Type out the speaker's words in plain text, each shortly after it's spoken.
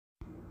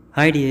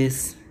Hi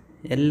dears,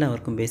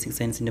 എല്ലാവർക്കും basic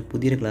സയൻസിൻ്റെ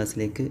പുതിയൊരു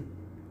ക്ലാസ്സിലേക്ക്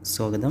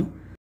സ്വാഗതം.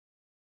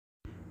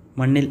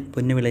 മണ്ണിൽ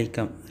പൊന്നു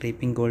വിളയിക്കാം,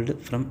 റീപ്പിംഗ് ഗോൾഡ്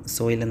ഫ്രം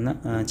സോയിൽ എന്ന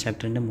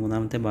ചാപ്റ്ററിൻ്റെ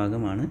മൂന്നാമത്തെ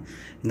ഭാഗമാണ്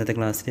ഇന്നത്തെ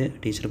ക്ലാസ്സിൽ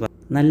ടീച്ചർ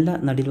നല്ല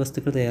നടീൽ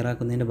വസ്തുക്കൾ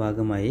തയ്യാറാക്കുന്നതിൻ്റെ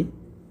ഭാഗമായി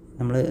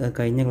നമ്മൾ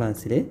കഴിഞ്ഞ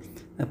ക്ലാസ്സിൽ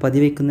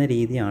പതിവയ്ക്കുന്ന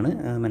രീതിയാണ്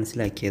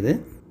മനസ്സിലാക്കിയത്.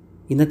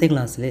 ഇന്നത്തെ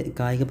ക്ലാസ്സിൽ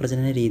കായിക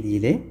പ്രജനന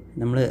രീതിയിൽ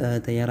നമ്മൾ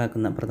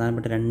തയ്യാറാക്കുന്ന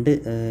പ്രധാനപ്പെട്ട രണ്ട്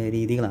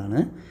രീതികളാണ്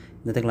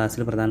ഇന്നത്തെ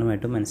ക്ലാസ്സിൽ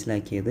പ്രധാനമായിട്ടും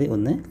മനസ്സിലാക്കിയത്.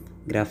 ഒന്ന്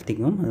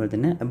ഗ്രാഫ്റ്റിങ്ങും അതുപോലെ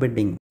തന്നെ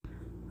ബെഡിങ്ങും.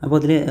 അപ്പോൾ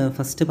അതിൽ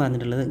ഫസ്റ്റ്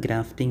പറഞ്ഞിട്ടുള്ളത്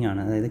ഗ്രാഫ്റ്റിംഗ്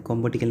ആണ്, അതായത്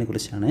കൊമ്പൊട്ടിക്കലിനെ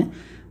കുറിച്ചാണ്.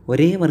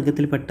 ഒരേ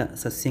വർഗ്ഗത്തിൽപ്പെട്ട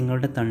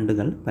സസ്യങ്ങളുടെ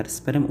തണ്ടുകൾ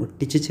പരസ്പരം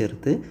ഒട്ടിച്ചു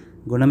ചേർത്ത്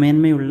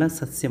ഗുണമേന്മയുള്ള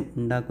സസ്യം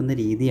ഉണ്ടാക്കുന്ന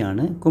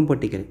രീതിയാണ്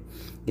കൊമ്പൊട്ടിക്കൽ.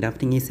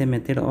 Grafting is A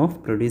method of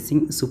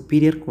producing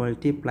superior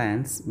quality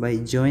plants by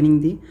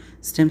joining the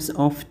stems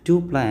of two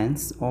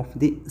plants of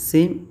the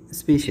same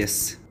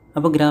species.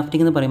 അപ്പോൾ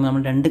ഗ്രാഫ്റ്റിംഗ് എന്ന് പറയുമ്പോൾ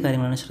നമ്മൾ രണ്ട്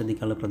കാര്യങ്ങളാണ്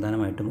ശ്രദ്ധിക്കാനുള്ളത്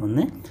പ്രധാനമായിട്ടും.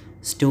 ഒന്ന്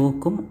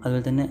സ്റ്റോക്കും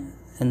അതുപോലെ തന്നെ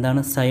എന്താണ്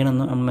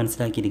സയണെന്നും നമ്മൾ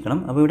മനസ്സിലാക്കിയിരിക്കണം.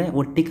 അപ്പോൾ ഇവിടെ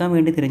ഒട്ടിക്കാൻ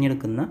വേണ്ടി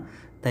തിരഞ്ഞെടുക്കുന്ന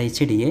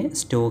തൈച്ചെടിയെ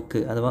സ്റ്റോക്ക്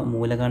അഥവാ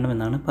മൂലകാണ്ഡം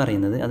എന്നാണ്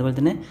പറയുന്നത്. അതുപോലെ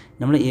തന്നെ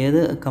നമ്മൾ ഏത്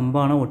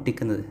കമ്പാണോ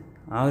ഒട്ടിക്കുന്നത്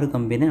ആ ഒരു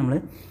കമ്പിനെ നമ്മൾ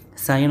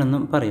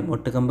സയണെന്നും പറയും,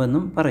 ഒട്ടുകമ്പ്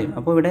എന്നും പറയും.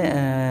 അപ്പോൾ ഇവിടെ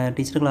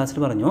ടീച്ചർ ക്ലാസ്സിൽ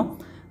പറഞ്ഞു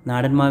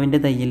നാടൻ മാവിൻ്റെ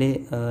തൈയിൽ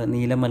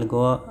നീല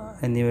മൽഗോവ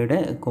എന്നിവയുടെ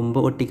കൊമ്പ്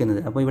ഒട്ടിക്കുന്നത്.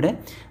 അപ്പോൾ ഇവിടെ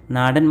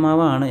നാടൻ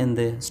മാവാണ്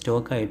എന്ത്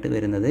സ്റ്റോക്കായിട്ട്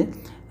വരുന്നത്.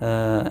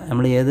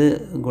 നമ്മൾ ഏത്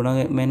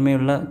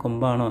ഗുണമേന്മയുള്ള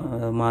കൊമ്പാണോ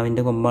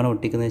മാവിൻ്റെ കൊമ്പാണോ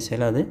ഒട്ടിക്കുന്നത്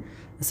വെച്ചാൽ അത്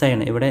സയൺ.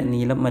 ഇവിടെ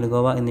നീലം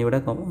മൽഗോവ എന്നിവയുടെ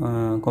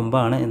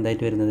കൊമ്പാണ്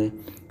എന്തായിട്ട് വരുന്നത്,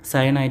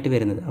 സയണായിട്ട്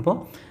വരുന്നത്. അപ്പോൾ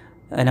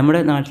നമ്മുടെ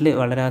നാട്ടിൽ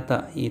വളരാത്ത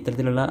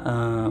ഇത്തരത്തിലുള്ള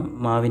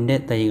മാവിൻ്റെ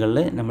തൈകളിൽ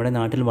നമ്മുടെ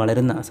നാട്ടിൽ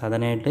വളരുന്ന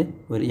സാധാരണയായിട്ട്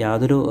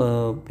യാതൊരു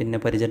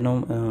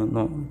പരിചരണവും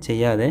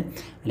ചെയ്യാതെ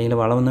അല്ലെങ്കിൽ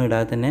വളമൊന്നും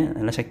ഇടാതെ തന്നെ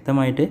നല്ല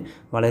ശക്തമായിട്ട്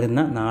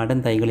വളരുന്ന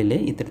നാടൻ തൈകളിൽ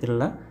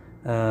ഇത്തരത്തിലുള്ള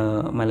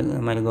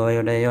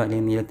മൽഗോവയുടെയോ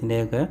അല്ലെങ്കിൽ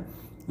നീലത്തിൻ്റെയോ ഒക്കെ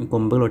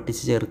കൊമ്പുകൾ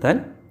ഒട്ടിച്ച് ചേർത്താൽ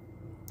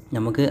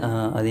നമുക്ക്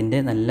അതിൻ്റെ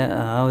നല്ല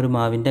ആ ഒരു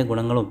മാവിൻ്റെ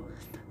ഗുണങ്ങളും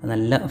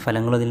നല്ല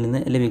ഫലങ്ങളും അതിൽ നിന്ന്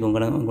ലഭിക്കും.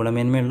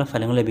 ഗുണമേന്മയുള്ള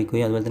ഫലങ്ങൾ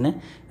ലഭിക്കുകയും അതുപോലെ തന്നെ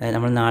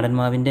നമ്മൾ നാടൻ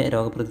മാവിൻ്റെ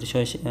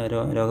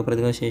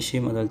രോഗപ്രതിരോധ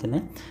ശേഷിയും അതുപോലെ തന്നെ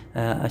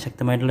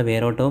ശക്തമായിട്ടുള്ള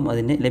വേരോട്ടവും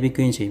അതിന്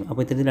ലഭിക്കുകയും ചെയ്യും.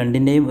 അപ്പോൾ ഇത്തരത്തിൽ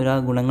രണ്ടിൻ്റെയും ഒരു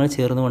ഗുണങ്ങൾ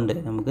ചേർന്നുകൊണ്ട്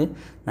നമുക്ക്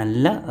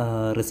നല്ല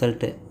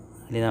റിസൾട്ട്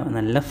അല്ലെങ്കിൽ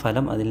നല്ല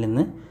ഫലം അതിൽ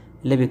നിന്ന്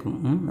ലഭിക്കും,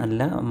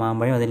 നല്ല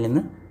മാമ്പഴം അതിൽ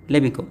നിന്ന്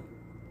ലഭിക്കും.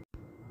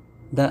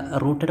 The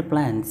rooted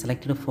plant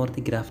selected for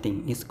the grafting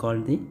is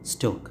called the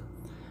stalk,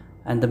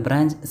 and the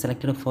branch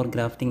selected for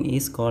grafting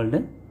is called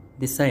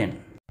the scion.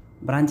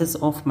 Branches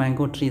of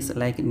mango trees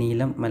like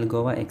Neelam,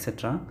 Malgova,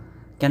 etc.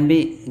 can be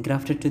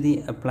grafted to the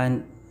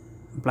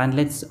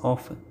plantlets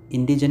of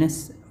indigenous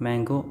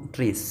mango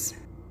trees.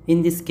 In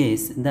this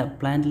case, the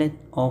plantlet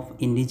of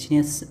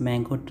indigenous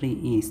mango tree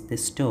is the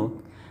stalk,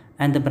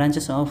 and the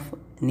branches of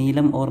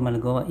Neelam or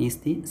Malgova is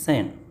the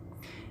scion.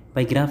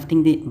 By grafting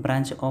the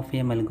branch of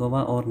a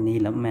Malgova or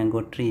Neelam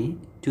mango tree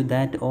to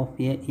that of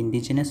a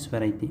indigenous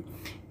variety,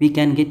 we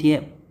can get a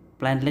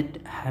plantlet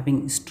having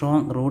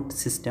strong root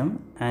system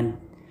and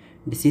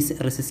disease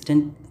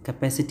resistant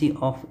capacity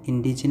of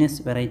indigenous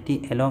variety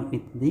along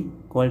with the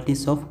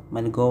qualities of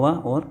Malgova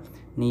or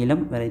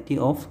Neelam variety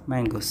of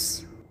mangoes.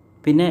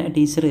 പിന്നെ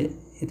teacher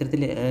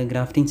ഇത്തരത്തിൽ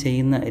grafting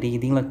ചെയ്യുന്ന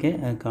രീതികളൊക്കെ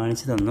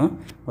കാണിച്ചു തന്നു,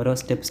 ഓരോ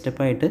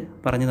സ്റ്റെപ്പായിട്ട്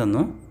പറഞ്ഞു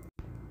തന്നു.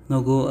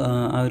 നോക്കൂ,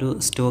 ആ ഒരു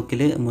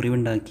സ്റ്റോക്കിൽ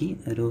മുറിവുണ്ടാക്കി,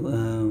 ഒരു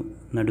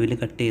നടുവിൽ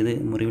കട്ട് ചെയ്ത്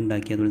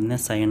മുറിവുണ്ടാക്കി, അതുപോലെ തന്നെ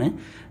സയണ്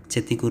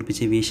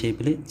ചെത്തിക്കൂർപ്പിച്ച് വി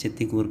ഷേപ്പിൽ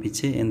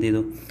ചെത്തിക്കൂർപ്പിച്ച് എന്ത്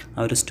ചെയ്തു,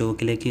 ആ ഒരു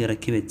സ്റ്റോക്കിലേക്ക്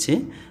ഇറക്കി വെച്ച്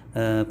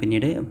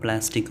പിന്നീട്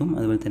പ്ലാസ്റ്റിക്കും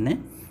അതുപോലെ തന്നെ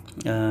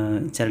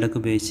ചരടൊക്കെ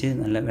ഉപയോഗിച്ച്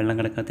നല്ല വെള്ളം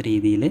കിടക്കാത്ത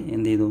രീതിയിൽ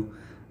എന്ത് ചെയ്തു,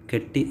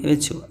 കെട്ടി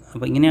വെച്ചു.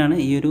 അപ്പോൾ ഇങ്ങനെയാണ്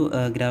ഈ ഒരു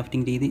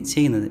ഗ്രാഫ്റ്റിംഗ് രീതി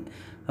ചെയ്യുന്നത്.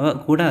 അപ്പോൾ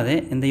കൂടാതെ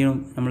എന്ത് ചെയ്യണം,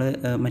 നമ്മൾ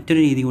മറ്റൊരു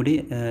രീതി കൂടി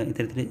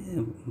ഇത്തരത്തിൽ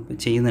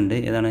ചെയ്യുന്നുണ്ട്.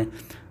 ഏതാണ്?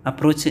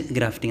 Approach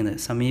grafting,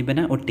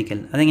 സമീപന ഒട്ടിക്കൽ.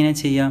 അതെങ്ങനെയാണ്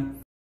ചെയ്യുക?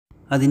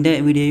 അതിൻ്റെ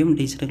വീഡിയോയും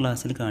ടീച്ചർ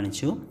ക്ലാസ്സിൽ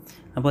കാണിച്ചു.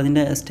 അപ്പോൾ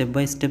അതിൻ്റെ സ്റ്റെപ്പ്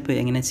ബൈ സ്റ്റെപ്പ്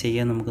എങ്ങനെ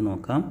ചെയ്യാൻ നമുക്ക്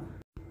നോക്കാം.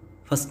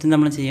 ഫസ്റ്റ്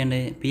നമ്മൾ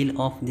ചെയ്യേണ്ടത് peel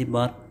off the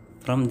BARC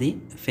from the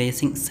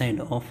facing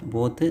side of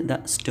both the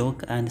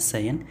stock and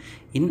scion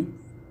in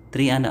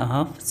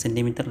 3.5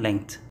 centimetre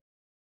length.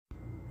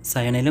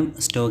 സയണിലും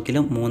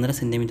സ്റ്റോക്കിലും 3.5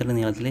 centimetre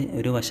നീളത്തിൽ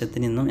ഒരു വശത്ത്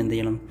നിന്നും എന്ത്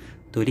ചെയ്യണം,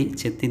 തൊലി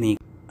ചെത്തി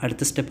നീക്കും.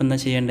 അടുത്ത സ്റ്റെപ്പ് എന്താ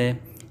ചെയ്യേണ്ടത്?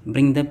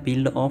 Bring the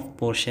piled of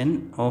portion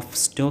of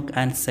stock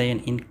and scion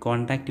in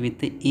contact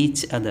with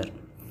each other.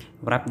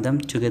 Rap dum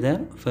together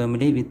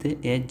family with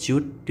a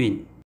jute twin.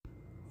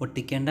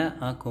 ഒട്ടിക്കേണ്ട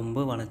ആ കൊമ്പ്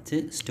വളച്ച്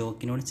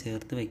സ്റ്റോക്കിനോട്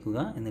ചേർത്ത് വയ്ക്കുക.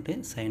 എന്നിട്ട്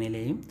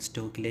സയണിലെയും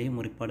സ്റ്റോക്കിലെയും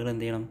മുറിപ്പാടുകൾ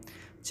എന്ത് ചെയ്യണം,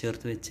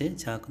 ചേർത്ത് വെച്ച്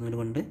ചാക്കുനൂല്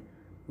കൊണ്ട്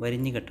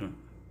വരിഞ്ഞ് കെട്ടണം.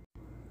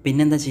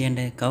 പിന്നെന്താ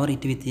ചെയ്യേണ്ടത്? Cover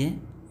it with a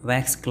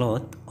wax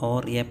cloth or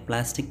a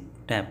plastic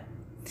tab.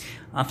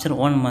 After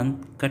 1 month,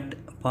 cut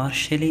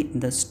partially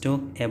the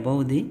stalk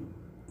above the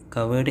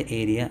covered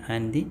area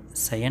and the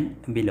scion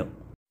below.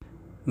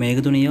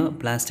 മേഘതുണിയോ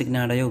plastic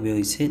നാടയോ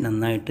ഉപയോഗിച്ച്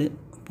നന്നായിട്ട്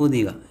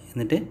പൊതിയുക.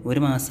 എന്നിട്ട്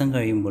 1 മാസം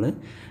കഴിയുമ്പോൾ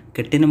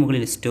കെട്ടിന്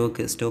മുകളിൽ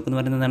സ്റ്റോക്ക് എന്ന്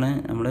പറയുന്നതാണ്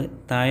നമ്മൾ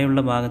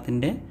താഴെയുള്ള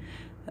ഭാഗത്തിൻ്റെ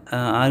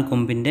ആ ഒരു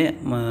കൊമ്പിൻ്റെ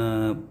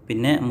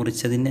പിന്നെ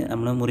മുറിച്ചതിൻ്റെ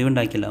നമ്മൾ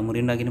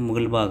മുറിവുണ്ടാക്കിയതിൻ്റെ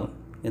മുകൾ ഭാഗം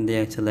എന്ത്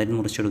ചെയ്യുക, ചെറുതായിട്ട്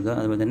മുറിച്ചെടുക്കുക.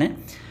 അതുപോലെ തന്നെ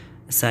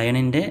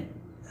സയണിൻ്റെ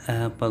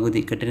പകുതി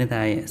കെട്ടിന്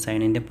താഴെ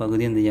സൈനിൻ്റെ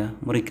പകുതി എന്ത്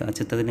ചെയ്യുക മുറിക്കുക. ആ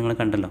ചിത്രത്തിൽ നിങ്ങൾ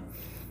കണ്ടല്ലോ.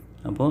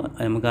 അപ്പോൾ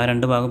നമുക്ക് ആ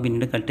 2 ഭാഗം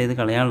പിന്നീട് കട്ട് ചെയ്ത്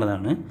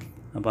കളയാനുള്ളതാണ്.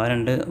 അപ്പോൾ ആ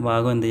 2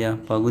 ഭാഗം എന്ത്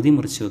ചെയ്യുക പകുതി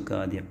മുറിച്ച് വെക്കുക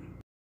ആദ്യം.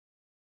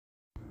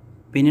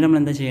 പിന്നീട് നമ്മൾ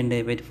എന്താ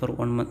ചെയ്യേണ്ടത്? Wait for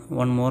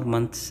 1 more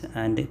months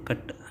and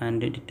cut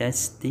and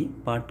detach the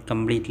part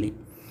completely.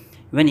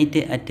 When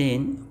it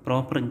attain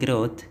proper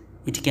growth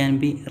it can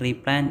be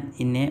replant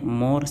in A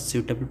more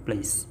suitable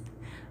place.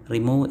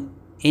 Remove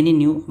any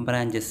new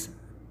branches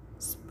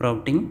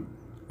sprouting.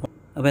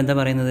 അപ്പോൾ എന്താ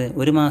പറയുന്നത്?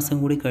 1 മാസം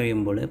കൂടി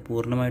കഴിയുമ്പോൾ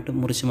പൂർണ്ണമായിട്ടും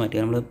മുറിച്ച്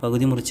മാറ്റുക. നമ്മൾ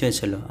പകുതി മുറിച്ച്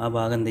വെച്ചല്ലോ, ആ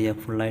ഭാഗം എന്ത്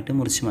ചെയ്യുക ഫുള്ളായിട്ട്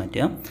മുറിച്ച്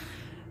മാറ്റുക.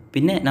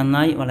 പിന്നെ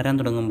നന്നായി വളരാൻ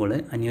തുടങ്ങുമ്പോൾ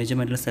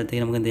അനുയോജ്യമായിട്ടുള്ള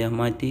സ്ഥലത്തേക്ക് നമുക്ക് എന്ത് ചെയ്യാം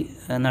മാറ്റി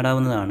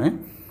നടാവുന്നതാണ്.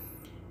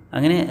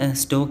 അങ്ങനെ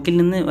സ്റ്റോക്കിൽ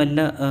നിന്ന്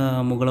വല്ല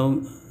മുകളവും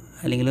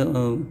അല്ലെങ്കിൽ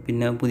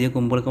പിന്നെ പുതിയ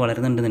കൊമ്പുകളൊക്കെ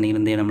വളരുന്നുണ്ടെന്നുണ്ടെങ്കിൽ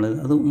എന്ത് ചെയ്യണം? നമ്മൾ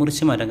അത്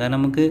മുറിച്ച് മാറ്റാം. കാരണം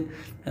നമുക്ക്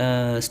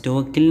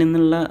സ്റ്റോക്കിൽ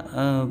നിന്നുള്ള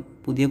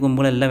പുതിയ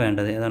കൊമ്പുകളല്ല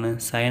വേണ്ടത്. അതാണ്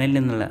സൈനിൽ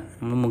നിന്നുള്ള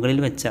നമ്മൾ മുകളിൽ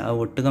വെച്ച ആ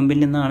ഒട്ടുകമ്പിൽ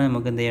നിന്നാണ്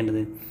നമുക്ക് എന്ത്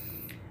ചെയ്യേണ്ടത്?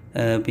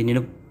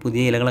 പിന്നീട്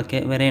പുതിയ ഇലകളൊക്കെ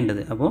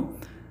വരേണ്ടത്. അപ്പോൾ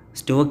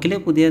സ്റ്റോക്കിൽ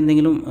പുതിയ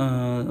എന്തെങ്കിലും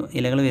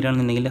ഇലകൾ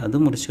വരികയാണെന്നുണ്ടെങ്കിൽ അത്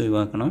മുറിച്ച്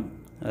ഒഴിവാക്കണം.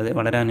 അത്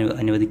വളരാൻ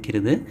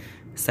അനുവദിക്കരുത്.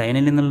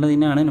 സൈനിൽ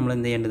നിന്നുള്ളതിനാണ് നമ്മൾ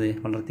എന്ത് ചെയ്യേണ്ടത്?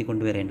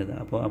 വളർത്തിക്കൊണ്ട് വരേണ്ടത്.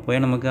 അപ്പോഴേ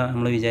നമുക്ക്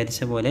നമ്മൾ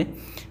വിചാരിച്ച പോലെ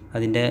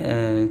അതിൻ്റെ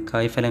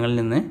കായ്ഫലങ്ങളിൽ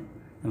നിന്ന്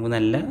നമുക്ക്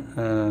നല്ല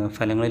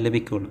ഫലങ്ങൾ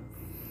ലഭിക്കുകയുള്ളൂ.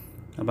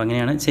 അപ്പോൾ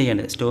അങ്ങനെയാണ്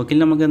ചെയ്യേണ്ടത്. സ്റ്റോക്കിൽ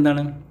നമുക്ക്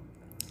എന്താണ്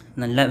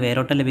നല്ല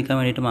വേരോട്ടം ലഭിക്കാൻ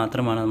വേണ്ടിയിട്ട്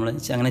മാത്രമാണ് നമ്മൾ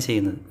അങ്ങനെ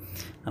ചെയ്യുന്നത്.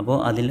 അപ്പോൾ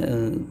അതിൽ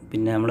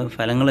പിന്നെ നമ്മൾ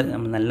ഫലങ്ങൾ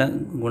നല്ല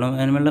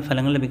ഗുണമേന്മയുള്ള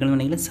ഫലങ്ങൾ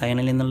ലഭിക്കണമെന്നുണ്ടെങ്കിൽ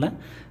സൈനിൽ നിന്നുള്ള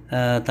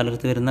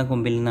തളിർത്ത് വരുന്ന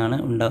കൊമ്പിൽ നിന്നാണ്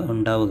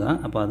ഉണ്ടാവുക.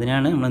 അപ്പോൾ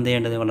അതിനാണ് നമ്മൾ എന്ത്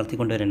ചെയ്യേണ്ടത്?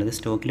 വളർത്തിക്കൊണ്ട് വരേണ്ടത്.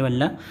 സ്റ്റോക്കിൽ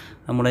വല്ല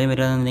മുളയും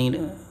വരികയാണെന്നുണ്ടെങ്കിൽ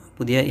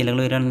പുതിയ ഇലകൾ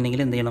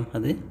വരികയാണെന്നുണ്ടെങ്കിൽ എന്ത് ചെയ്യണം?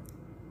 അത്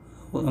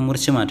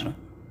മുറിച്ച് മാറ്റണം.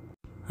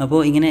 അപ്പോൾ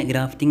ഇങ്ങനെ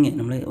ഗ്രാഫ്റ്റിംഗ്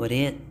നമ്മൾ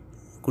ഒരേ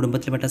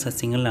കുടുംബത്തിൽപ്പെട്ട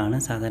സസ്യങ്ങളിലാണ്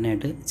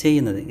സാധാരണയായിട്ട്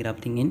ചെയ്യുന്നത്.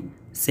 Grafting in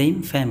same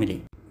family.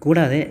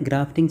 കൂടാതെ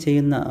ഗ്രാഫ്റ്റിംഗ്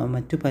ചെയ്യുന്ന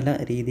മറ്റു പല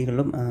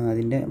രീതികളിലും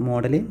അതിൻ്റെ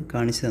മോഡൽ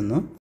കാണിച്ചു തന്നു.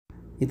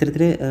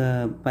 ഇത്തരത്തിൽ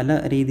പല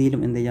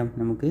രീതിയിലും എന്ത് ചെയ്യാം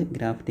നമുക്ക്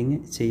ഗ്രാഫ്റ്റിംഗ്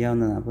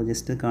ചെയ്യാവുന്നതാണ്. അപ്പോൾ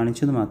ജസ്റ്റ്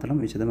കാണിച്ചത് മാത്രം,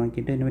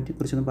 വിശദമാക്കിയിട്ട് അതിനെപ്പറ്റി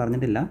കുറിച്ചൊന്നും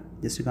പറഞ്ഞിട്ടില്ല,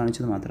 ജസ്റ്റ്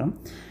കാണിച്ചത് മാത്രം.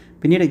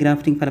 പിന്നീട്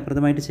ഗ്രാഫ്റ്റിംഗ്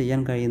ഫലപ്രദമായിട്ട്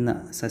ചെയ്യാൻ കഴിയുന്ന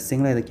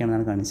സസ്യങ്ങൾ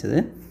ഏതൊക്കെയാണെന്നാണ് കാണിച്ചത്.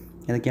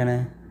 ഏതൊക്കെയാണ്?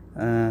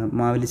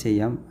 മാവിൽ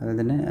ചെയ്യാം, അതുപോലെ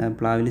തന്നെ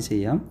പ്ലാവിൽ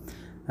ചെയ്യാം,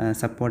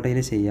 സപ്പോട്ടയിൽ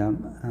ചെയ്യാം,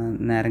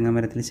 നാരങ്ങ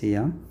മരത്തിൽ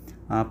ചെയ്യാം,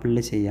 ആപ്പിളിൽ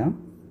ചെയ്യാം,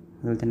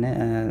 അതുപോലെ തന്നെ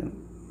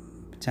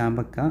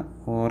ചാമ്പക്ക,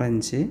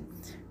 ഓറഞ്ച്,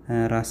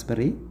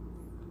 റാസ്ബെറി,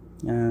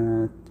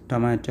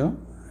 ടൊമാറ്റോ,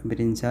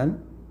 ബ്രിഞ്ചാൽ,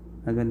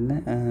 അതുപോലെ തന്നെ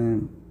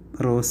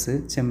റോസ്,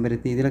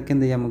 ചെമ്പരത്തി, ഇതിലൊക്കെ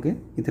എന്ത് ചെയ്യാം നമുക്ക്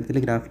ഇത്തരത്തിൽ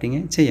ഗ്രാഫ്റ്റിംഗ്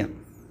ചെയ്യാം.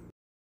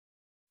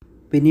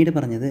 പിന്നീട്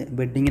പറഞ്ഞത്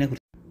ബെഡിങ്ങിനെ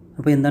കുറിച്ച്.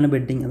 അപ്പോൾ എന്താണ്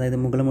ബെഡിങ്? അതായത്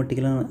മുകളം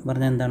ഒട്ടിക്കൽ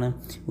പറഞ്ഞാൽ എന്താണ്?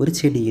 ഒരു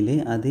ചെടിയിൽ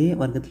അതേ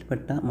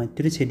വർഗ്ഗത്തിൽപ്പെട്ട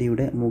മറ്റൊരു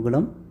ചെടിയുടെ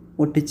മുകളം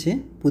ഒട്ടിച്ച്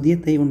പുതിയ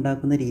തൈ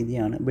ഉണ്ടാക്കുന്ന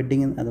രീതിയാണ്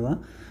ബെഡിങ് അഥവാ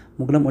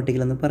മുകളം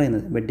ഒട്ടിക്കൽ എന്ന്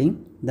പറയുന്നത്. Bedding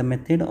the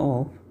method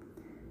of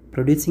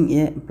producing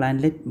a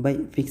plantlet by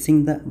fixing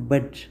the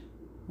bud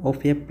of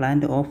a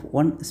plant of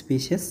one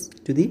species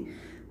to the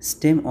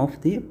stem of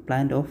the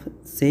plant of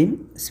same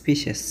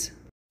species.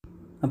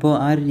 അപ്പോൾ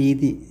ആ ഒരു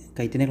രീതി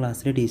കൈറ്റിൻ്റെ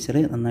ക്ലാസ്സിൽ ടീച്ചർ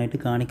നന്നായിട്ട്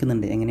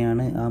കാണിക്കുന്നുണ്ട്.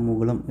 എങ്ങനെയാണ് ആ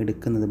മുകളം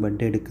എടുക്കുന്നത്,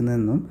 ബഡ്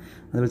എടുക്കുന്നതെന്നും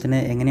അതുപോലെ തന്നെ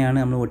എങ്ങനെയാണ്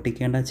നമ്മൾ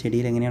ഒട്ടിക്കേണ്ട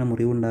ചെടിയിൽ എങ്ങനെയാണ്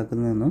മുറിവ്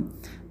ഉണ്ടാക്കുന്നതെന്നും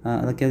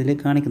അതൊക്കെ അതിൽ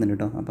കാണിക്കുന്നുണ്ട്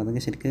കേട്ടോ. അപ്പോൾ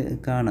അതൊക്കെ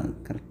ശരിക്കും കാണുക,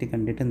 കറക്റ്റ്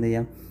കണ്ടിട്ട് എന്ത്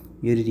ചെയ്യാം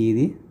ഈ ഒരു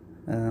രീതി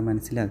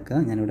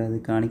മനസ്സിലാക്കുക. ഞാനിവിടെ അത്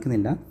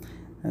കാണിക്കുന്നില്ല,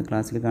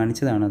 ക്ലാസ്സിൽ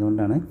കാണിച്ചതാണ്,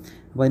 അതുകൊണ്ടാണ്.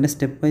 അപ്പോൾ അതിൻ്റെ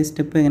സ്റ്റെപ്പ് ബൈ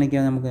സ്റ്റെപ്പ്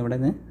എങ്ങനെയൊക്കെയാണ് നമുക്ക് ഇവിടെ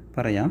നിന്ന്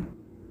പറയാം.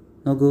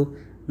 നോക്കൂ,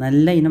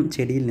 നല്ല ഇനം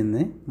ചെടിയിൽ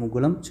നിന്ന്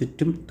മുകുളം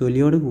ചുറ്റും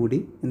തൊലിയോട് കൂടി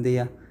എന്ത്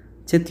ചെയ്യുക?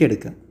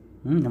 ചെത്തിയെടുക്കുക.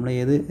 നമ്മൾ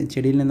ഏത്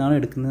ചെടിയിൽ നിന്നാണോ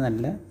എടുക്കുന്നത്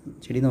നല്ല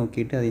ചെടി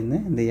നോക്കിയിട്ട് അതിൽ നിന്ന്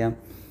എന്ത് ചെയ്യാം?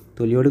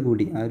 തൊലിയോട്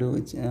കൂടി ആ ഒരു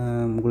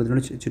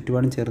മുകുളത്തിനോട്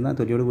ചുറ്റുപാടും ചേർന്ന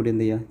തൊലിയോട് കൂടി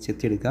എന്ത് ചെയ്യുക?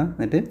 ചെത്തിയെടുക്കുക.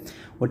 എന്നിട്ട്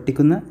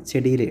ഒട്ടിക്കുന്ന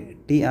ചെടിയിൽ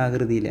ടി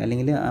ആകൃതിയിൽ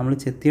അല്ലെങ്കിൽ നമ്മൾ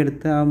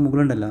ചെത്തിയെടുത്ത ആ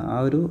മുകളുണ്ടല്ലോ ആ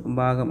ഒരു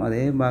ഭാഗം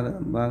അതേ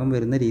ഭാഗം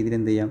വരുന്ന രീതിയിൽ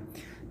എന്ത് ചെയ്യാം?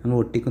 നമ്മൾ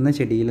ഒട്ടിക്കുന്ന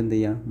ചെടിയിൽ എന്ത്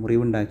ചെയ്യുക?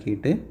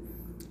 മുറിവുണ്ടാക്കിയിട്ട്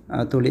ആ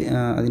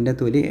അതിൻ്റെ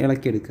തൊലി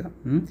ഇളക്കിയെടുക്കുക.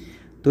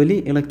 തൊലി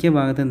ഇളക്കിയ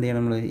ഭാഗത്ത് എന്ത്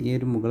ചെയ്യണം? നമ്മൾ ഈ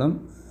ഒരു മുകളം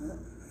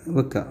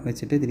വെക്കുക.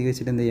 വെച്ചിട്ട് തിരികെ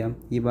വെച്ചിട്ട് എന്ത് ചെയ്യാം?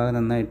 ഈ ഭാഗം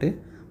നന്നായിട്ട്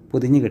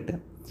പൊതിഞ്ഞ് കെട്ടുക.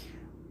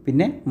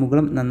 പിന്നെ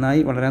മുകളം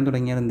നന്നായി വളരാൻ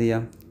തുടങ്ങിയാൽ എന്ത്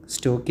ചെയ്യാം?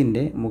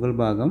 സ്റ്റോക്കിൻ്റെ മുകൾ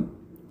ഭാഗം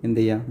എന്ത്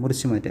ചെയ്യുക?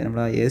 മുറിച്ച് മാറ്റുക.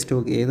 നമ്മൾ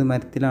ഏത്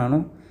മരത്തിലാണോ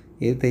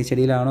ഏത്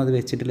തൈച്ചെടിയിലാണോ അത്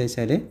വെച്ചിട്ടുള്ള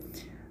വെച്ചാൽ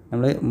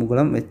നമ്മൾ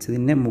മുകളം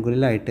വെച്ചതിൻ്റെ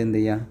മുകളിലായിട്ട് എന്ത്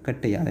ചെയ്യുക?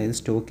 കട്ട് ചെയ്യുക. അതായത്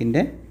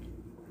സ്റ്റോക്കിൻ്റെ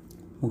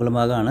മുകൾ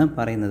ഭാഗമാണ്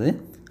പറയുന്നത്.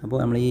 അപ്പോൾ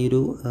നമ്മൾ ഈ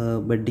ഒരു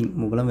ബെഡിങ്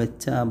മുകളം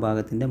വെച്ച ആ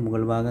ഭാഗത്തിൻ്റെ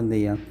മുകൾ ഭാഗം എന്ത്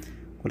ചെയ്യുക?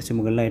 കുറച്ച്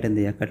മുകളിലായിട്ട് എന്ത്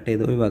ചെയ്യുക? കട്ട്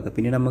ചെയ്ത് ഒഴിവാക്കുക.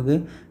 പിന്നീട് നമുക്ക്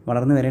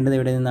വളർന്നു വരേണ്ടത്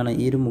എവിടെ നിന്നാണ്?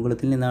 ഈ ഒരു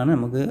മുകുളത്തിൽ നിന്നാണ്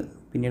നമുക്ക്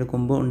പിന്നീട്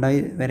കൊമ്പ് ഉണ്ടായി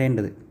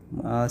വരേണ്ടത്.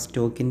 ആ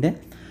സ്റ്റോക്കിൻ്റെ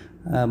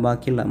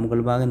ബാക്കിയുള്ള മുകൾ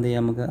ഭാഗം എന്ത്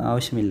ചെയ്യുക? നമുക്ക്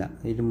ആവശ്യമില്ല.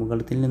 ഈ ഒരു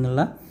മുകുളത്തിൽ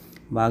നിന്നുള്ള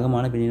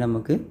ഭാഗമാണ് പിന്നീട്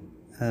നമുക്ക്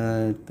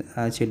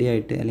ആ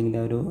ചെടിയായിട്ട് അല്ലെങ്കിൽ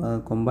ആ ഒരു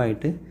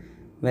കൊമ്പായിട്ട്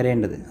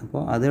വരേണ്ടത്.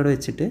 അപ്പോൾ അതവിടെ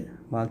വെച്ചിട്ട്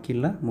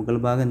ബാക്കിയുള്ള മുകൾ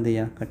ഭാഗം എന്ത്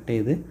ചെയ്യുക? കട്ട്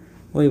ചെയ്ത്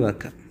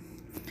ഒഴിവാക്കുക.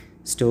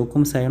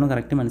 സ്റ്റോക്കും സൈണും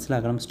കറക്റ്റ്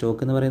മനസ്സിലാക്കണം.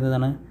 സ്റ്റോക്ക് എന്ന്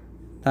പറയുന്നതാണ്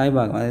തായ്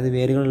ഭാഗം, അതായത്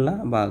വേരുകളുള്ള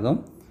ഭാഗം.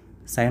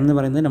 സൈൺ എന്ന്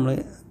പറയുന്നത് നമ്മൾ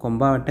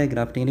കൊമ്പാവട്ടെ,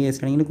 ഗ്രാഫ്റ്റിങ്ങിൻ്റെ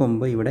കേസിലാണെങ്കിൽ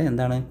കൊമ്പ്. ഇവിടെ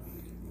എന്താണ്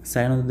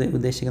സൈൺ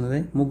ഉദ്ദേശിക്കുന്നത്?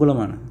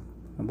 മുകുളമാണ്.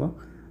 അപ്പോൾ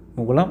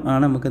മുകുളം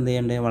ആണ് നമുക്ക് എന്ത്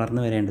ചെയ്യേണ്ടത്?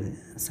 വളർന്നു വരേണ്ടത്.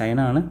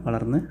 സൈനാണ്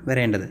വളർന്ന്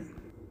വരേണ്ടത്.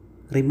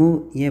 Remove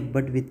A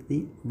bud with the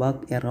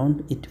back around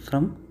it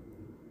from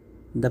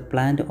the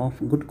plant of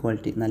good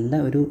quality.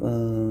 നല്ല ഒരു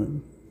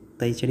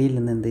തൈച്ചെടിയിൽ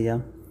നിന്ന് എന്ത്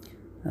ചെയ്യാം,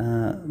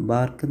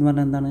 ബാർക്ക് എന്ന്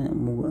പറഞ്ഞാൽ എന്താണ്,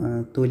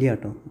 തൊലി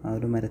കേട്ടോ, ആ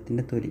ഒരു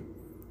മരത്തിൻ്റെ തൊലി.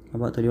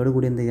 അപ്പോൾ തൊലിയോട്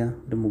കൂടി എന്ത് ചെയ്യുക,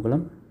 ഒരു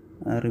മുകുളം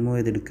റിമൂവ്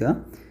ചെയ്തെടുക്കുക.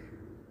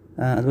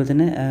 അതുപോലെ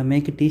തന്നെ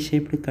make T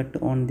shaped cut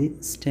on the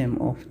stem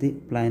of the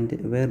plant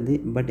wear the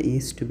bud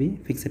is to B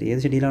fixed.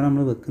 ഏത് ചെടിയിലാണ്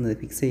നമ്മൾ വെക്കുന്നത്,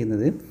 ഫിക്സ്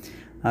ചെയ്യുന്നത്,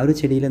 ആ ഒരു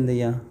ചെടിയിൽ എന്ത്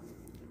ചെയ്യുക,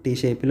 ടി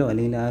ഷേപ്പിലോ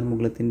അല്ലെങ്കിൽ ആ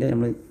മുകുളത്തിൻ്റെ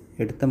നമ്മൾ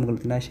എടുത്ത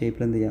മുകുളത്തിൻ്റെ ആ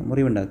ഷേപ്പിൽ എന്ത് ചെയ്യുക,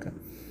 മുറിവുണ്ടാക്കുക.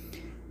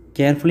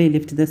 Carefully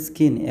lift the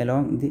skin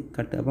along the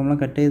cut. അപ്പോൾ നമ്മൾ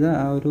കട്ട് ചെയ്ത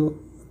ആ ഒരു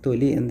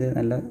തൊലി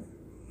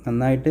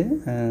നന്നായിട്ട്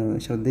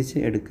ശ്രദ്ധിച്ച്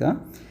എടുക്കുക.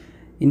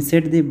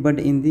 Insert the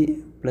bud in the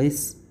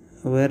place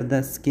where the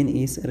skin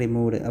is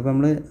removed. അപ്പോൾ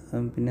നമ്മൾ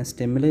പിന്നെ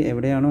സ്റ്റെമ്മിൽ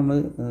എവിടെയാണോ നമ്മൾ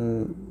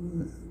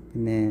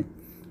പിന്നെ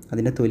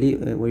അതിൻ്റെ തൊലി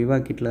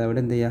ഒഴിവാക്കിയിട്ടുള്ളത് അവിടെ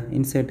എന്ത് ചെയ്യുക,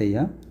 ഇൻസേർട്ട്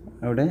ചെയ്യുക,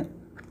 അവിടെ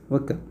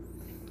വെക്കുക.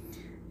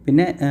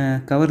 പിന്നെ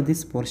കവർ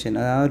ദിസ് പോർഷൻ,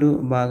 ആ ഒരു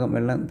ഭാഗം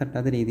വെള്ളം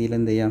തട്ടാത്ത രീതിയിൽ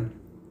എന്ത് ചെയ്യാം,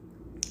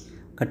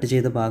 കട്ട്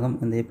ചെയ്ത ഭാഗം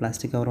എന്ത് ചെയ്യുക,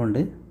 പ്ലാസ്റ്റിക് കവർ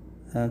കൊണ്ട്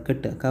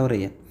കവർ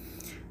ചെയ്യുക.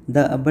 The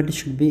bud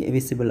should be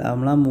visible.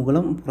 നമ്മൾ ആ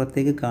മുകുളം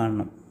പുറത്തേക്ക്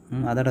കാണണം.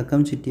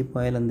 അതടക്കം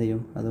ചുറ്റിപ്പോയാൽ എന്ത് ചെയ്യും,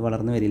 അത്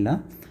വളർന്നു വരില്ല.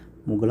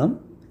 മുകുളം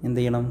എന്ത്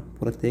ചെയ്യണം,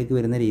 പുറത്തേക്ക്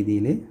വരുന്ന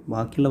രീതിയിൽ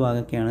ബാക്കിയുള്ള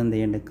ഭാഗമൊക്കെയാണ് എന്ത്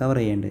ചെയ്യേണ്ടത്, കവർ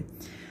ചെയ്യേണ്ടത്.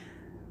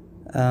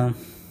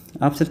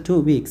 After 2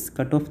 weeks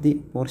cut off the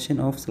portion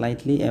of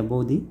slightly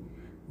above the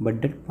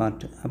budded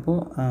part. അപ്പോൾ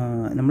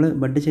നമ്മൾ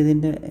ബഡ്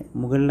ചെയ്തതിൻ്റെ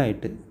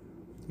മുകളിലായിട്ട്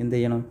എന്ത്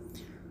ചെയ്യണം,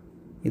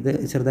 ഇത്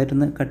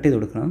ചെറുതായിട്ടൊന്ന് കട്ട് ചെയ്ത്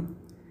കൊടുക്കണം.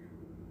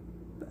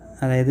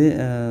 അതായത്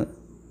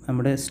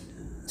നമ്മുടെ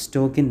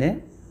സ്റ്റോക്കിൻ്റെ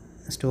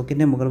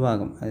മുകൾ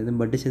ഭാഗം, അതായത്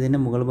ബഡ് ചെയ്തതിൻ്റെ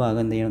മുകൾ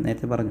ഭാഗം എന്ത് ചെയ്യണം,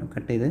 നേരത്തെ പറഞ്ഞു,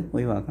 കട്ട് ചെയ്ത്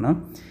ഒഴിവാക്കണം.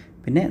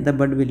 പിന്നെ the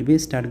bud will be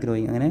start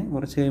growing. അങ്ങനെ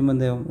കുറച്ച് കഴിയുമ്പോൾ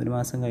എന്താവും, ഒരു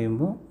മാസം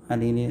കഴിയുമ്പോൾ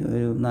അല്ലെങ്കിൽ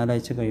ഒരു 4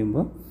 ആഴ്ച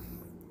കഴിയുമ്പോൾ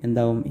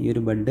എന്താവും, ഈ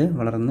ഒരു ബഡ്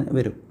വളർന്ന്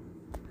വരും.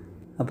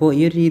 അപ്പോൾ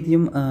ഈ ഒരു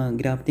രീതിയും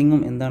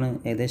ഗ്രാഫ്റ്റിങ്ങും എന്താണ്,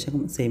 ഏകദേശം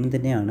സെയിം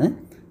തന്നെയാണ്,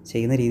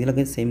 ചെയ്യുന്ന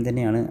രീതിയിലൊക്കെ സെയിം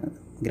തന്നെയാണ്.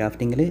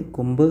 ഗ്രാഫ്റ്റിങ്ങിൽ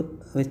കൊമ്പ്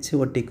വെച്ച്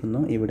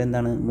ഒട്ടിക്കുന്നു, ഇവിടെ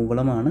എന്താണ്,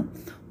 മുകുളമാണ്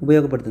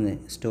ഉപയോഗപ്പെടുത്തുന്നത്.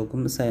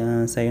 സ്റ്റോക്കും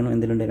സൈണും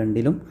എന്തിലുണ്ട്,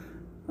 രണ്ടിലും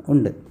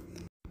ഉണ്ട്.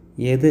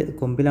 ഏത്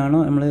കൊമ്പിലാണോ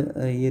നമ്മൾ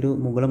ഈ ഒരു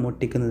മുകുളം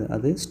ഒട്ടിക്കുന്നത്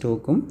അത്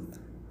സ്റ്റോക്കും,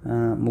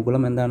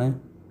 മുകുളം എന്താണ്,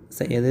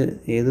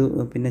 ഏത്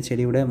പിന്നെ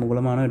ചെടിയുടെ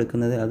മുകുളമാണോ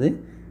എടുക്കുന്നത് അത്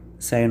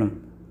സൈണും.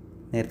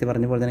 നേരത്തെ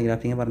പറഞ്ഞ പോലെ തന്നെ,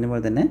 ഗ്രാഫ്റ്റിംഗ് പറഞ്ഞ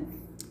പോലെ തന്നെ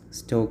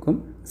സ്റ്റോക്കും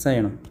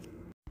സൈണും.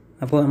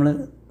 അപ്പോൾ നമ്മൾ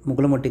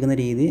മുകുളം ഒട്ടിക്കുന്ന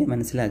രീതി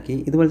മനസ്സിലാക്കി.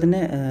 ഇതുപോലെ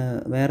തന്നെ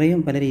വേറെയും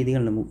പല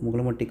രീതികളുണ്ട്,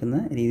 മുകുളം ഒട്ടിക്കുന്ന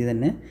രീതി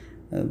തന്നെ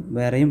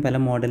വേറെയും പല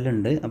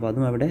മോഡലുണ്ട്. അപ്പോൾ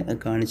അതും അവിടെ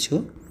കാണിച്ചു.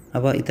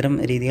 അപ്പോൾ ഇത്തരം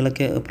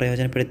രീതികളൊക്കെ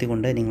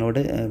പ്രയോജനപ്പെടുത്തിക്കൊണ്ട് നിങ്ങളോട്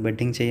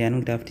ബെഡിങ് ചെയ്യാനും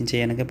ഗ്രാഫ്റ്റിംഗ്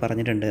ചെയ്യാനൊക്കെ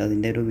പറഞ്ഞിട്ടുണ്ട്.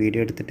 അതിൻ്റെ ഒരു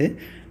വീഡിയോ എടുത്തിട്ട്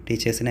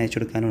ടീച്ചേഴ്സിന് അയച്ചു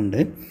കൊടുക്കാനുണ്ട്.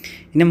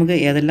 ഇനി നമുക്ക്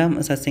ഏതെല്ലാം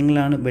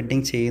സസ്യങ്ങളാണ്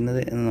ബെഡിങ്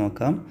ചെയ്യുന്നത് എന്ന്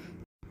നോക്കാം.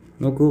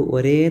 നോക്കൂ,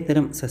 ഒരേ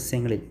തരം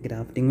സസ്യങ്ങളിൽ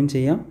ഗ്രാഫ്റ്റിങ്ങും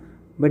ചെയ്യാം,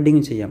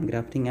 ബെഡിങ്ങും ചെയ്യാം.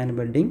 Grafting and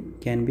bedding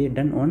can be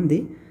done on the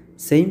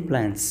same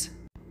plants.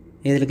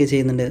 ഏതിലൊക്കെ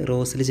ചെയ്യുന്നുണ്ട്,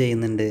 റോസിൽ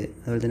ചെയ്യുന്നുണ്ട്,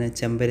 അതുപോലെ തന്നെ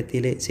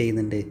ചെമ്പരത്തിയിൽ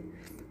ചെയ്യുന്നുണ്ട്,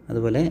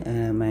 അതുപോലെ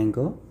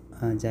മാംഗോ,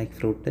 ജാക്ക്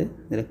ഫ്രൂട്ട്,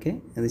 ഇതിലൊക്കെ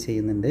ഇത്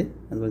ചെയ്യുന്നുണ്ട്.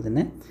 അതുപോലെ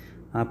തന്നെ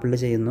ആപ്പിളിൽ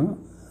ചെയ്യുന്നു,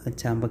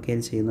 ചാമ്പക്കയിൽ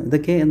ചെയ്യുന്നു.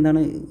 ഇതൊക്കെ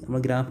എന്താണ്, നമ്മൾ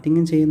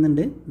ഗ്രാഫ്റ്റിങ്ങും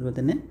ചെയ്യുന്നുണ്ട്, അതുപോലെ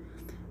തന്നെ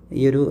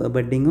ഈ ഒരു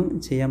ബെഡിങ്ങും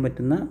ചെയ്യാൻ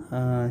പറ്റുന്ന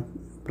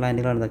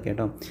പ്ലാന്റുകളാണ് ഇതൊക്കെ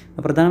കേട്ടോ.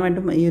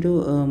 പ്രധാനമായിട്ടും ഈ ഒരു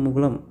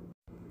മുകുളം,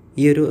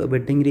 ഈ ഒരു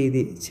ബെഡിങ്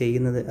രീതി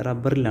ചെയ്യുന്നത്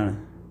റബ്ബറിലാണ്.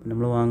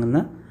 നമ്മൾ വാങ്ങുന്ന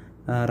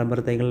റബ്ബർ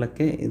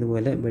തൈകളിലൊക്കെ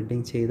ഇതുപോലെ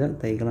ബെഡിങ് ചെയ്ത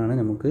തൈകളാണ്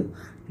നമുക്ക്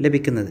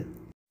ലഭിക്കുന്നത്.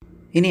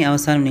 ഇനി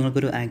അവസാനം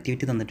നിങ്ങൾക്കൊരു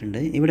ആക്ടിവിറ്റി തന്നിട്ടുണ്ട്.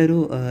 ഇവിടെ ഒരു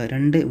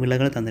 2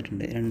 വിളകൾ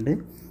തന്നിട്ടുണ്ട്, 2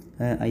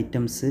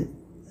 ഐറ്റംസ്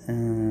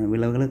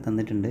വിളവുകൾ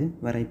തന്നിട്ടുണ്ട്.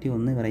 Variety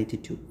 1, variety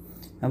 2.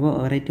 അപ്പോൾ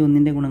വെറൈറ്റി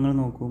 1ൻ്റെ ഗുണങ്ങൾ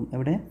നോക്കൂ.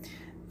 ഇവിടെ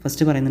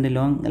ഫസ്റ്റ് പറയുന്നുണ്ട്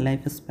ലോങ്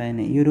ലൈഫ് സ്പാൻ.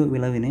 ഈ ഒരു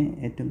വിളവിന്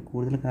ഏറ്റവും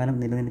കൂടുതൽ കാലം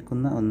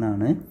നിലനിൽക്കുന്ന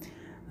ഒന്നാണ്.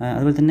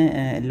 അതുപോലെ തന്നെ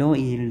ലോ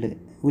ഈൽഡ്,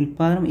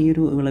 ഉൽപ്പാദനം ഈ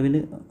ഒരു വിളവിൽ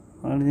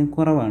വളരെ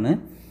കുറവാണ്.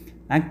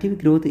 Active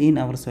growth in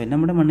our soil,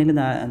 നമ്മുടെ മണ്ണിൽ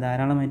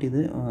ധാരാളമായിട്ട്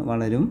ഇത്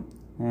വളരും,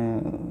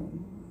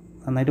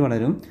 നന്നായിട്ട്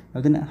വളരും.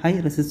 അതുപോലെ തന്നെ ഹൈ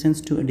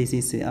റെസിസ്റ്റൻസ് ടു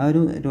ഡിസീസ്, ആ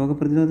ഒരു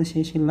രോഗപ്രതിരോധ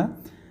ശേഷിയുള്ള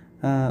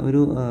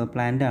ഒരു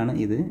പ്ലാന്റാണ്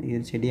ഇത്, ഈ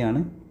ഒരു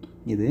ചെടിയാണ്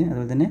ഇത്.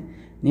 അതുപോലെ തന്നെ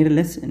നീഡ്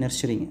ലെസ്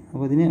നർച്ചറിങ്,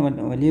 അപ്പോൾ ഇതിന്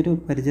വലിയൊരു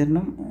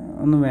പരിചരണം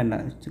ഒന്നും വേണ്ട,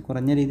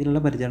 കുറഞ്ഞ രീതിയിലുള്ള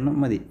പരിചരണം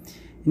മതി.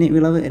 ഇനി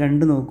വിളവ്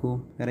 2 നോക്കൂ,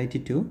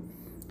 വെറൈറ്റി 2,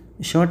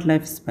 ഷോർട്ട്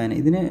ലൈഫ് സ്പാൻ.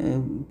 ഇതിന്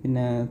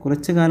പിന്നെ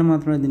കുറച്ച് കാലം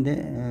മാത്രമാണ് ഇതിൻ്റെ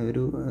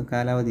ഒരു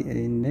കാലാവധി,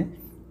 ഇതിൻ്റെ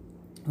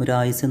ഒരു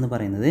ആയുസ് എന്ന്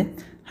പറയുന്നത്.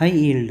 ഹൈ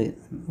ഈൽഡ്,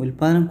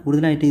 ഉൽപ്പാദനം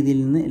കൂടുതലായിട്ട് ഇതിൽ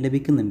നിന്ന്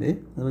ലഭിക്കുന്നുണ്ട്.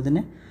 അതുപോലെ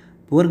തന്നെ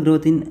poor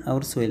growth in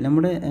our soil,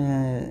 നമ്മുടെ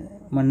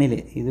മണ്ണിൽ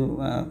ഇത്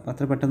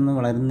അത്ര പെട്ടെന്ന്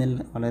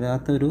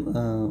വളരാത്ത ഒരു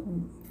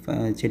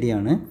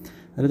ചെടിയാണ്.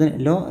 അതുപോലെ തന്നെ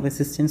ലോ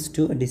റെസിസ്റ്റൻസ്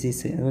ടു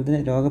ഡിസീസ്, അതുപോലെ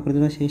തന്നെ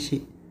രോഗപ്രതിരോധ ശേഷി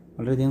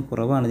വളരെയധികം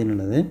കുറവാണ്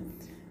ഇതിനുള്ളത്.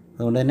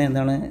 അതുകൊണ്ട് തന്നെ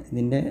എന്താണ്,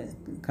 ഇതിൻ്റെ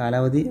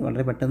കാലാവധി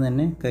വളരെ പെട്ടെന്ന്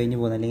തന്നെ കഴിഞ്ഞു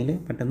പോകുന്നു, അല്ലെങ്കിൽ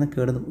പെട്ടെന്ന്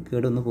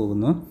കേടുവന്ന്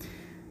പോകുന്നു.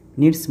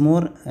 നീഡ്സ്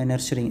മോർ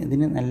നർച്ചറിങ്,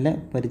 ഇതിന് നല്ല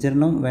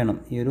പരിചരണവും വേണം,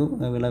 ഈ ഒരു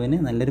വിളവിന്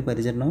നല്ലൊരു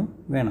പരിചരണവും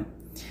വേണം.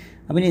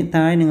 അപ്പോൾ ഇനി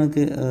താഴെ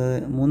നിങ്ങൾക്ക്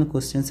 3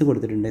 ക്വസ്റ്റ്യൻസ്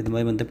കൊടുത്തിട്ടുണ്ട്,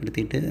 ഇതുമായി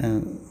ബന്ധപ്പെടുത്തിയിട്ട്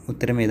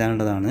ഉത്തരം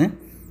എഴുതാനുള്ളതാണ്.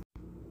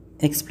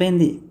 Explain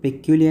the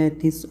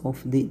peculiarities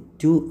of the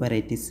 2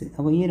 varieties.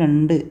 അപ്പോൾ ഈ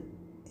 2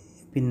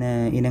 പിന്നെ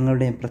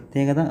ഇനങ്ങളുടെയും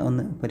പ്രത്യേകത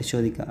ഒന്ന്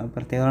പരിശോധിക്കുക.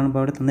 പ്രത്യേകതയാണ്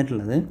ഇപ്പോൾ അവിടെ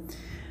തന്നിട്ടുള്ളത്.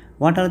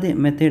 What are the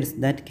methods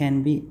that can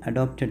be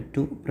adopted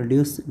to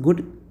produce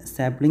good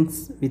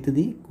saplings with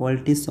the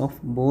qualities of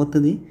both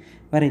the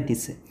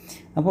varieties.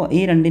 അപ്പോൾ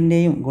ഈ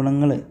രണ്ടിൻ്റെയും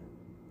ഗുണങ്ങൾ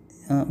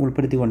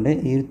ഉൾപ്പെടുത്തിക്കൊണ്ട്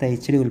ഈ ഒരു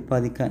തൈച്ചെടി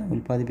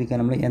ഉൽപ്പാദിപ്പിക്കാൻ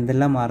നമ്മൾ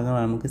എന്തെല്ലാം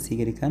മാർഗ്ഗങ്ങളാണ് നമുക്ക്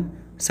സ്വീകരിക്കാൻ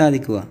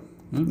സാധിക്കുക?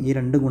 ഈ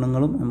രണ്ട്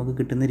ഗുണങ്ങളും നമുക്ക്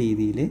കിട്ടുന്ന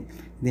രീതിയിൽ,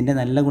 ഇതിൻ്റെ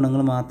നല്ല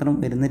ഗുണങ്ങൾ മാത്രം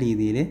വരുന്ന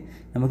രീതിയിൽ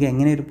നമുക്ക്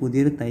എങ്ങനെ ഒരു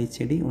പുതിയൊരു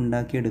തൈച്ചെടി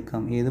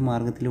ഉണ്ടാക്കിയെടുക്കാം, ഏത്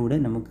മാർഗ്ഗത്തിലൂടെ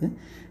നമുക്ക്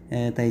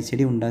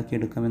തൈച്ചെടി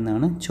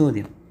ഉണ്ടാക്കിയെടുക്കാമെന്നാണ്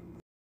ചോദ്യം.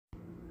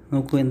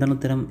 നോക്കൂ, എന്താണ്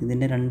ഉത്തരം?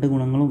 ഇതിൻ്റെ രണ്ട്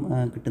ഗുണങ്ങളും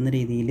കിട്ടുന്ന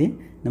രീതിയിൽ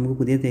നമുക്ക്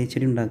പുതിയ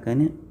തൈച്ചെടി ഉണ്ടാക്കാൻ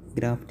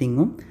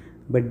ഗ്രാഫ്റ്റിങ്ങും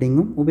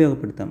ബെഡിങ്ങും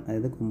ഉപയോഗപ്പെടുത്താം.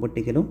 അതായത്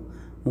കൊമ്പൊട്ടിക്കലും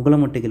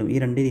മുകളമൊട്ടിക്കലും, ഈ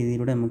രണ്ട്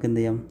രീതിയിലൂടെ നമുക്ക്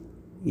എന്ത് ചെയ്യാം?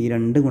 ഈ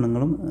രണ്ട്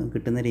ഗുണങ്ങളും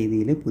കിട്ടുന്ന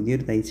രീതിയിൽ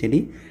പുതിയൊരു തൈച്ചെടി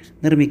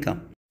നിർമ്മിക്കാം.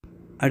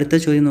 അടുത്ത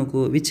ചോദ്യം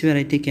നോക്കൂ, which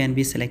variety can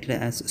be selected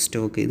as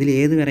stock? ഇതിൽ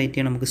ഏത്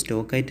വെറൈറ്റിയാണ് നമുക്ക്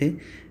സ്റ്റോക്കായിട്ട്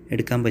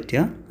എടുക്കാൻ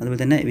പറ്റുക? അതുപോലെ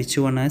തന്നെ വിച്ച്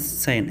വൺ ആസ്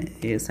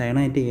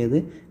സയണായിട്ട് ഏത്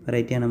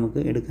വെറൈറ്റിയാണ്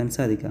നമുക്ക് എടുക്കാൻ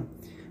സാധിക്കുക?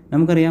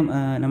 നമുക്കറിയാം,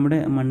 നമ്മുടെ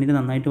മണ്ണിൽ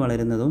നന്നായിട്ട്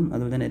വളരുന്നതും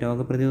അതുപോലെ തന്നെ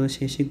രോഗപ്രതിരോധ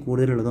ശേഷി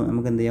കൂടുതലുള്ളതും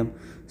നമുക്ക് എന്ത് ചെയ്യാം?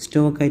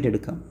 സ്റ്റോക്കായിട്ട്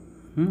എടുക്കാം.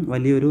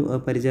 വലിയൊരു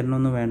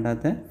പരിചരണമൊന്നും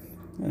വേണ്ടാത്ത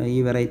ഈ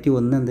വെറൈറ്റി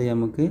ഒന്ന് എന്ത് ചെയ്യാം?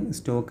 നമുക്ക്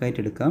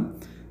സ്റ്റോക്കായിട്ട് എടുക്കാം.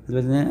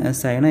 അതുപോലെ തന്നെ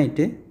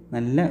സയണായിട്ട്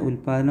നല്ല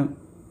ഉൽപ്പാദനം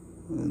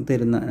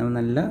തരുന്ന,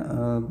 നല്ല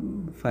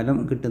ഫലം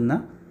കിട്ടുന്ന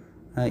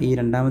ഈ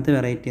രണ്ടാമത്തെ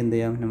വെറൈറ്റി എന്ത്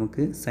ചെയ്യാം?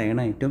 നമുക്ക്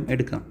സയണായിട്ടും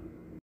എടുക്കാം.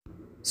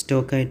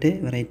 സ്റ്റോക്കായിട്ട്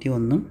വെറൈറ്റി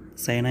 1ഉം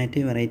സയണായിട്ട്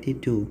വെറൈറ്റി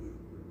 2ഉം.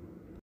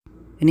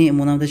 ഇനി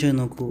മൂന്നാമത്തെ ചോദ്യം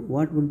നോക്കൂ,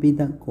 what would be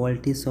the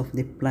qualities of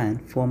the plan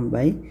form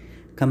by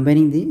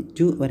combining the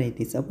 2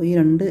 varieties? അപ്പോൾ ഈ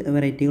രണ്ട്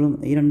വെറൈറ്റികളും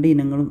ഈ രണ്ട്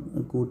ഇനങ്ങളും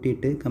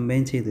കൂട്ടിയിട്ട്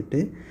കമ്പൈൻ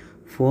ചെയ്തിട്ട്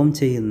ഫോം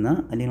ചെയ്യുന്ന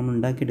അല്ലെങ്കിൽ നമ്മൾ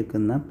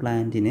ഉണ്ടാക്കിയെടുക്കുന്ന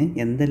പ്ലാന്റിന്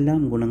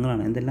എന്തെല്ലാം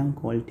ഗുണങ്ങളാണ്, എന്തെല്ലാം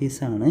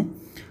ക്വാളിറ്റീസാണ്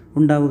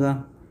ഉണ്ടാവുക?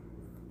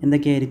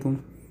 എന്തൊക്കെയായിരിക്കും?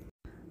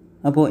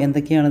 അപ്പോൾ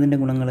എന്തൊക്കെയാണ് അതിൻ്റെ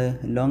ഗുണങ്ങൾ?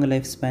 ലോങ്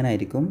ലൈഫ് സ്പാൻ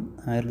ആയിരിക്കും,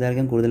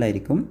 ആയുർദൈർഘ്യം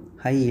കൂടുതലായിരിക്കും,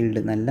 ഹൈ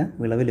ഈൽഡ് നല്ല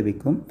വിളവ്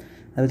ലഭിക്കും,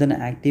 അതുപോലെ തന്നെ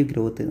ആക്റ്റീവ്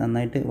ഗ്രോത്ത്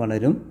നന്നായിട്ട്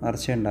വളരും,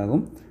 വളർച്ച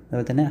ഉണ്ടാകും,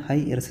 അതുപോലെ തന്നെ ഹൈ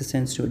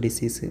റെസിസ്റ്റൻസ് ടു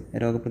ഡിസീസ്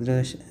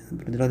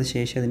പ്രതിരോധ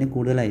ശേഷി അതിന്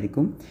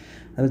കൂടുതലായിരിക്കും,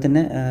 അതുപോലെ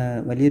തന്നെ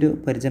വലിയൊരു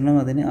പരിചരണം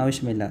അതിന്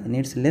ആവശ്യമില്ല,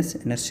 നീഡ്സ് ലെസ്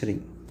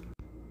നർച്ചറിങ്.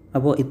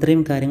 അപ്പോൾ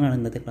ഇത്രയും കാര്യങ്ങളാണ്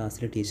ഇന്നത്തെ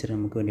ക്ലാസ്സിൽ ടീച്ചർ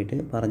നമുക്ക് വേണ്ടിയിട്ട്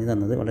പറഞ്ഞു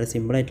തന്നത്. വളരെ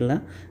സിമ്പിളായിട്ടുള്ള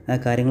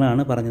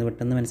കാര്യങ്ങളാണ് പറഞ്ഞത്,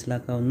 പെട്ടെന്ന്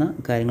മനസ്സിലാക്കാവുന്ന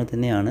കാര്യങ്ങൾ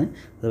തന്നെയാണ്.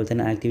 അതുപോലെ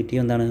തന്നെ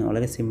ആക്ടിവിറ്റി എന്താണ്,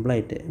 വളരെ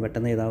സിമ്പിളായിട്ട്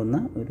പെട്ടെന്ന് എഴുതാവുന്ന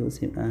ഒരു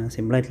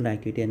സിമ്പിളായിട്ടുള്ള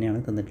ആക്ടിവിറ്റി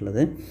തന്നെയാണ്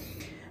തന്നിട്ടുള്ളത്.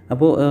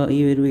 അപ്പോൾ ഈ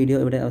ഒരു വീഡിയോ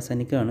ഇവിടെ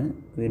അവസാനിക്കുകയാണ്.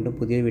 വീണ്ടും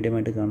പുതിയൊരു വീഡിയോ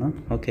ആയിട്ട് കാണാം.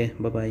 Okay,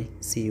 by,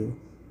 see you.